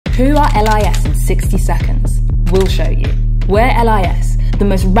Who are LIS in 60 seconds? We'll show you. We're LIS, the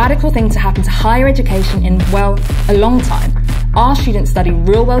most radical thing to happen to higher education in, well, a long time. Our students study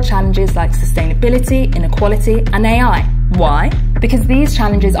real-world challenges like sustainability, inequality, and AI. Why? Because these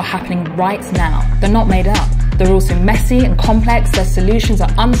challenges are happening right now. They're not made up. They're also messy and complex, their solutions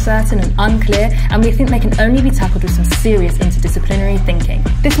are uncertain and unclear, and we think they can only be tackled with some serious interdisciplinary thinking.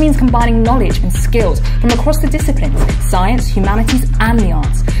 This means combining knowledge and skills from across the disciplines, science, humanities, and the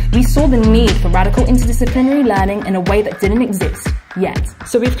arts. We saw the need for radical interdisciplinary learning in a way that didn't exist yet.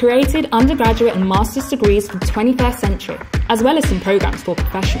 So we've created undergraduate and master's degrees for the 21st century, as well as some programs for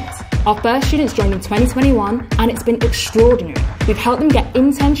professionals. Our first students joined in 2021, and it's been extraordinary. We've helped them get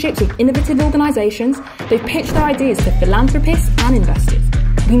internships with innovative organisations. They've pitched their ideas to philanthropists and investors.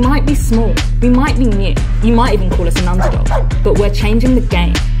 We might be small, we might be new, you might even call us an underdog, but we're changing the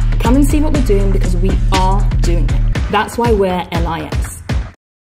game. Come and see what we're doing because we are doing it. That's why we're LIS.